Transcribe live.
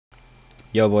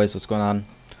Yo boys, what's going on?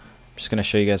 I'm just going to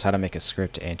show you guys how to make a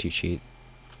script anti-cheat.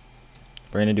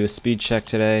 We're going to do a speed check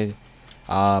today.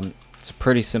 It's a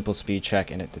pretty simple speed check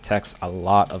and it detects a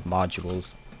lot of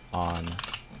modules on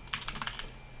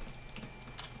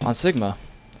Sigma.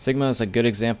 Sigma is a good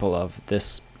example of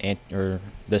this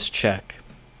check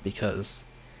because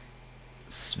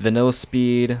vanilla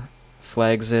speed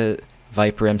flags it,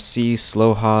 Viper MC,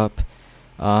 slow hop,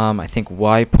 I think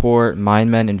Y port,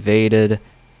 Mindmen invaded,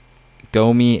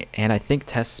 Gomi, and I think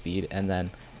test speed. And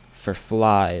then for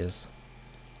flies,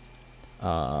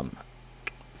 vanilla,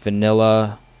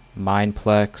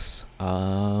 Mindplex,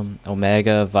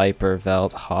 Omega, Viper,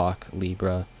 Velt, Hawk,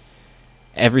 Libra.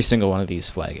 Every single one of these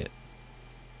flag it,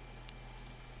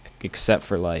 except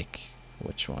for like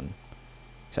which one?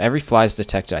 So every fly is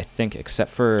detected, I think,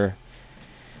 except for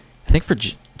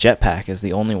Jetpack is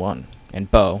the only one,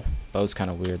 and Bow's kind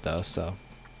of weird though. So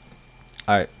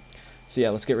all right. So yeah,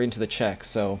 let's get right into the check.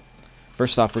 So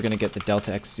first off, we're going to get the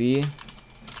delta XZ.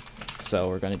 So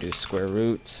we're going to do square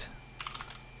root.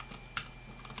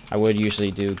 I would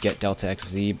usually do get delta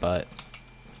XZ, but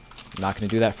I'm not going to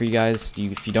do that for you guys.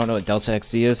 If you don't know what delta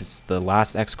XZ is, it's the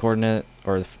last X coordinate,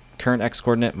 or the current X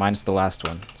coordinate minus the last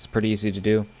one. It's pretty easy to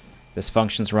do. This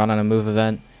function's run on a move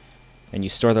event, and you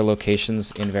store their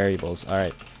locations in variables. All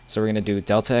right, so we're going to do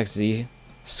delta XZ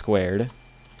squared,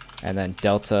 and then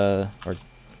delta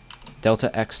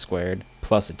x squared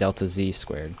plus delta z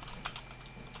squared.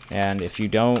 And if you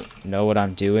don't know what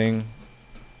I'm doing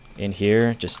in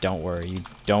here, just don't worry. You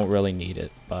don't really need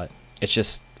it, but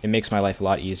it makes my life a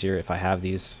lot easier if I have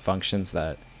these functions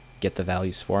that get the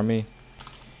values for me.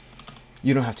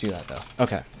 You don't have to do that though.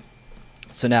 Okay,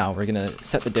 so now we're gonna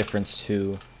set the difference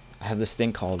to, I have this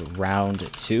thing called round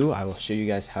 2. I will show you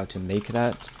guys how to make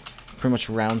that. Pretty much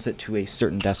rounds it to a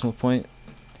certain decimal point,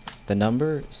 the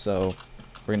number. So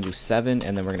we're going to do 7,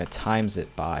 and then we're going to times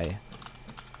it by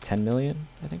 10 million,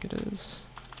 I think it is.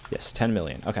 Yes, 10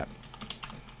 million. Okay.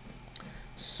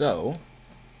 So,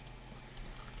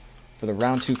 for the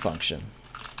round 2 function,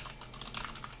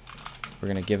 we're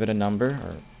going to give it a number,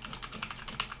 or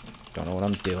don't know what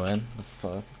I'm doing, the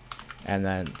fuck, and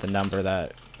then the number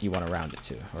that you want to round it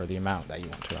to, or the amount that you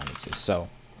want to round it to. So,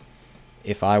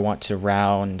 if I want to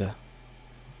round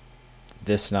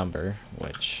this number,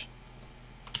 which,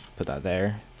 put that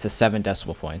there, to 7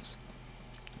 decimal points,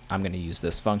 I'm going to use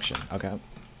this function. Okay,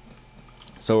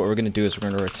 so what we're going to do is we're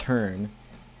going to return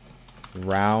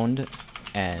round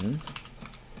n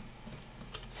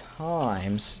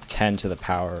times 10 to the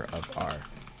power of r,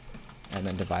 and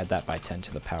then divide that by 10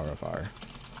 to the power of r.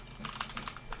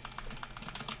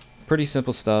 Pretty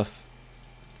simple stuff.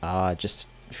 Just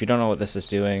if you don't know what this is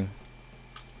doing,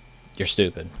 you're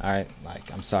stupid. All right,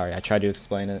 like, I'm sorry, I tried to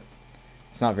explain it.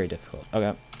 It's not very difficult.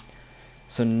 Okay,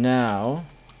 so now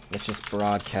let's just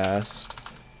broadcast.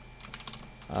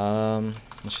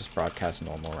 Let's just broadcast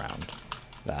normal round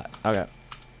that. Okay.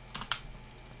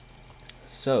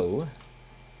 So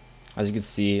as you can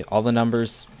see, all the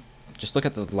numbers, just look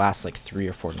at the last like 3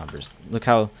 or 4 numbers. Look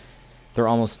how they're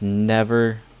almost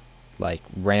never like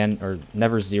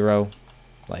never 0.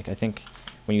 Like, I think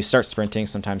when you start sprinting,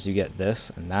 sometimes you get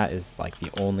this, and that is like the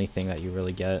only thing that you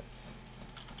really get.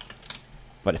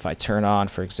 But if I turn on,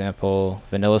 for example,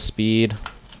 vanilla speed,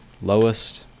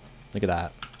 lowest, look at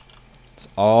that. It's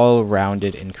all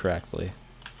rounded incorrectly.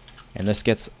 And this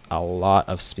gets a lot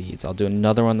of speeds. I'll do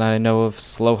another one that I know of,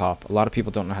 slow hop. A lot of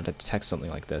people don't know how to detect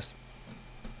something like this.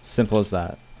 Simple as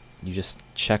that. You just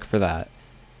check for that.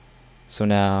 So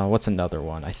now, what's another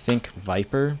one? I think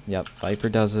Viper. Yep, Viper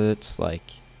does it.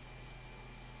 Like,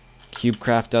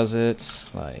 CubeCraft does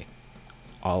it. Like,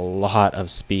 a lot of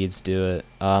speeds do it.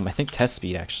 I think test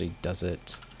speed actually does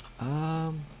it.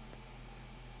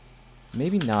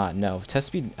 Maybe not. No, test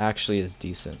speed actually is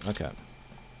decent. Okay.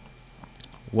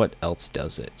 What else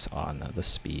does it on the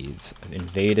speeds?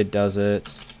 Invaded does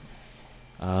it.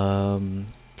 And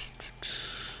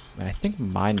I think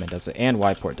Mindman does it, and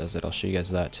Yport does it. I'll show you guys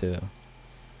that too.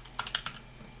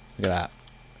 Look at that.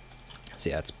 So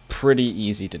yeah, it's pretty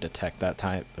easy to detect that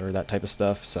type of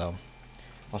stuff. So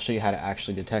I'll show you how to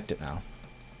actually detect it now.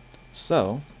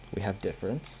 So we have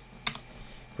difference.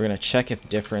 We're gonna check if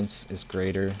difference is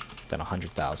greater than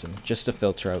 100,000, just to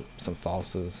filter out some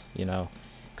falses, you know,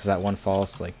 because that one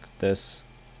false like this.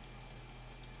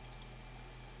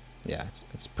 Yeah,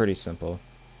 it's pretty simple.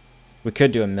 We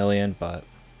could do 1,000,000, but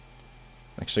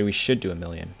actually we should do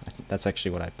 1,000,000. I think that's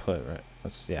actually what I put, right?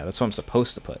 That's what I'm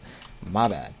supposed to put. My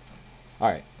bad. All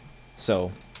right,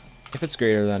 so if it's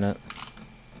greater than it,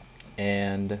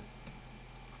 and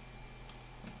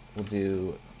we'll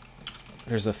do,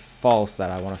 there's a false that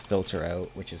I want to filter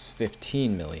out, which is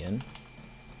 15 million.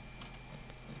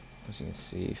 as you can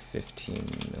see, 15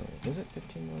 million. Is it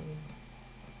 15 million?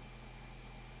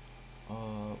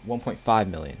 1.5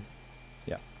 million.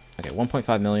 Yeah. Okay,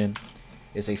 1.5 million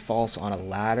is a false on a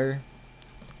ladder.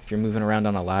 If you're moving around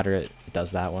on a ladder, it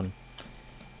does that one.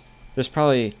 There's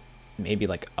probably maybe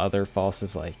like other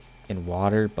falses like in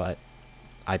water, but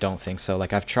I don't think so.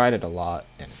 Like I've tried it a lot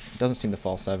and it doesn't seem to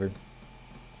false ever.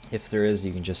 If there is,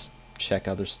 you can just check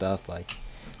other stuff. Like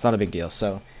it's not a big deal.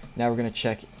 So now we're gonna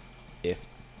check if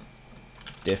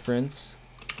difference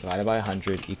divided by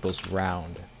 100 equals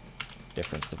round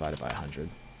difference divided by 100.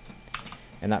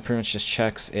 And that pretty much just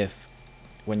checks if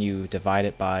when you divide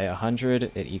it by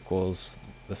 100, it equals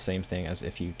the same thing as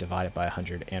if you divide it by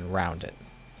 100 and round it.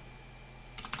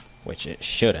 Which it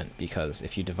shouldn't, because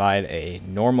if you divide a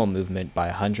normal movement by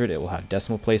 100, it will have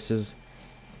decimal places.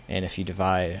 And if you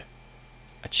divide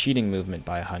a cheating movement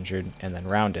by 100 and then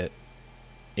round it,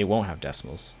 it won't have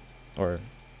decimals. Or,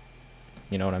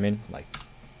 you know what I mean? Like,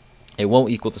 it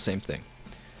won't equal the same thing.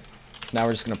 So now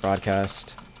we're just going to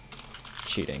broadcast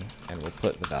cheating, and we'll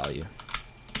put the value.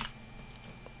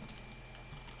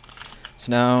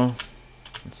 So now,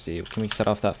 let's see, can we set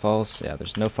off that false? Yeah,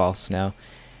 there's no false now.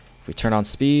 If we turn on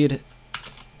speed,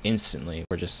 instantly,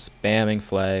 we're just spamming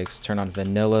flags. Turn on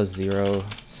vanilla, 0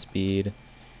 speed.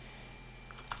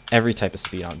 Every type of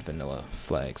speed on vanilla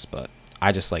flags, but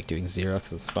I just like doing 0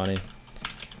 because it's funny.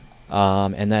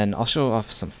 And then I'll show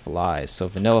off some flies. So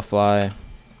vanilla fly,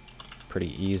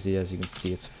 pretty easy, as you can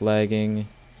see, it's flagging.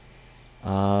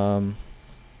 High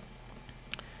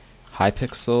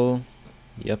pixel,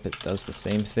 yep, it does the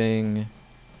same thing.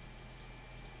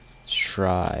 Let's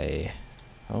try,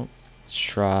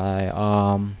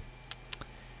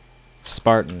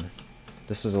 Spartan.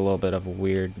 This is a little bit of a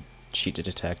weird cheat to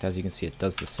detect. As you can see, it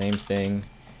does the same thing.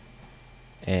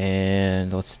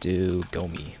 And let's do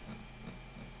Gomi.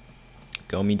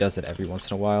 Gomi does it every once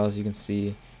in a while, as you can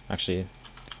see. Actually,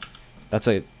 that's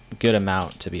a good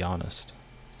amount, to be honest.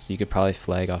 So you could probably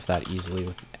flag off that easily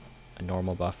with a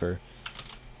normal buffer.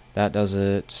 That does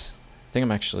it. I think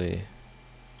I'm actually,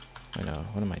 I know,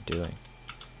 what am I doing?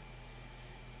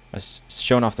 I was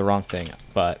showing off the wrong thing,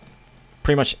 but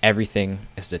pretty much everything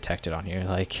is detected on here.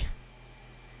 Like,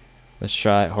 let's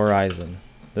try Horizon.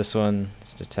 This one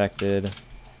is detected.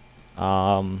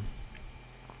 Let's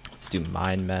do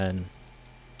Mind Men.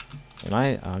 Am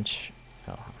I on?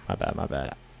 Oh, my bad, my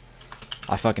bad.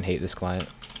 I fucking hate this client.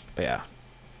 But yeah.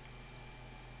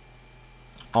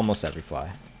 Almost every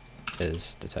fly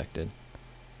is detected.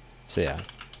 So yeah.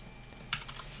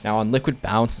 Now on Liquid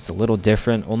Bounce, it's a little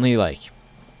different. Only like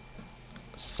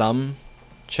some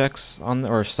checks on,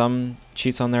 or some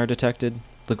cheats on there are detected.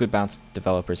 Liquid Bounce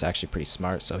developer is actually pretty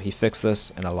smart, so he fixed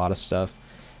this and a lot of stuff.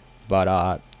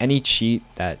 But any cheat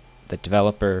that the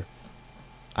developer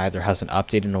either hasn't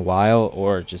updated in a while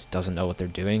or just doesn't know what they're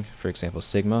doing, for example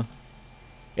Sigma,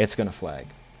 it's gonna flag.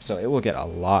 So it will get a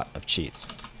lot of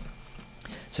cheats.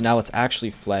 So now let's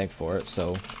actually flag for it.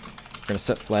 So we're gonna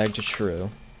set flag to true,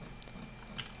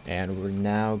 and we're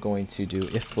now going to do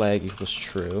if flag equals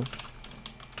true.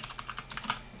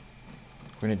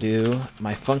 We're gonna do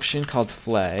my function called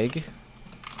flag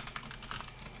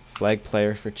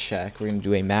player for check. We're gonna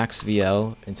do a max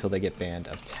VL until they get banned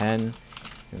of 10.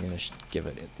 We're gonna give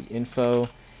it the info,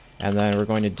 and then we're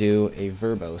going to do a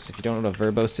verbose. If you don't know what a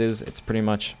verbose is, it's pretty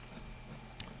much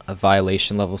a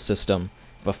violation level system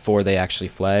before they actually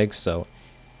flag. So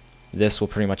this will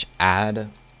pretty much add,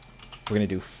 we're gonna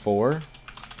do 4.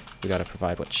 We gotta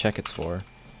provide what check it's for.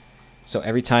 So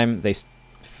every time they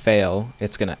fail,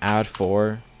 it's gonna add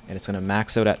 4, and it's gonna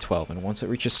max out at 12. And once it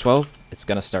reaches 12, it's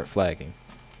gonna start flagging.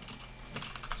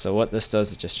 So what this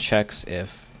does, it just checks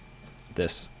if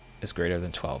this is greater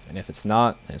than 12. And if it's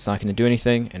not, then it's not gonna do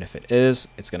anything. And if it is,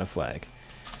 it's gonna flag.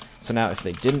 So now if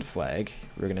they didn't flag,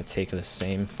 we're gonna take the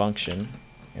same function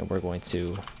and we're going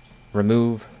to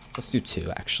remove, let's do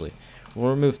 2 actually. We'll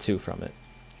remove 2 from it.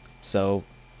 So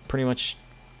pretty much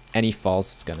any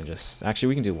false is gonna just, actually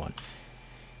we can do 1.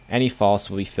 Any false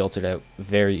will be filtered out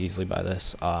very easily by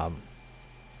this.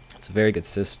 It's a very good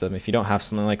system. If you don't have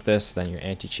something like this, then your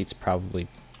anti-cheat's probably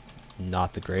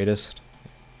not the greatest.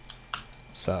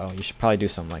 So you should probably do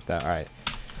something like that. Alright.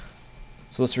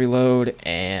 So let's reload,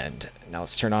 and now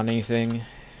let's turn on anything,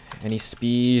 any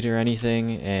speed or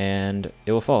anything, and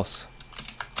it will false.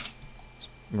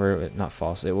 Or not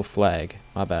false, it will flag.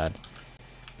 My bad.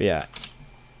 But yeah,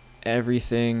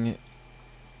 everything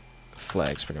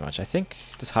flags pretty much. I think,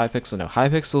 does Hypixel? No,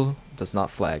 Hypixel does not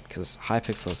flag, because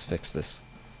Hypixel has fixed this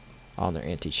on their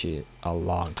anti-cheat a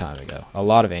long time ago. A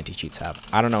lot of anti-cheats have.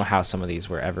 I don't know how some of these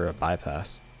were ever a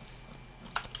bypass.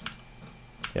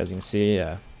 As you can see,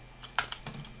 yeah.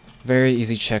 Very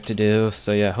easy check to do.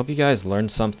 So yeah, hope you guys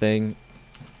learned something,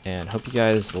 and hope you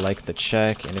guys like the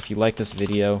check. And if you like this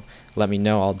video, let me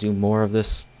know. I'll do more of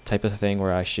this type of thing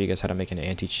where I show you guys how to make an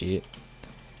anti-cheat.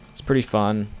 It's pretty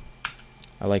fun.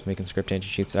 I like making script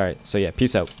anti-cheats. Alright, so yeah,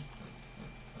 peace out.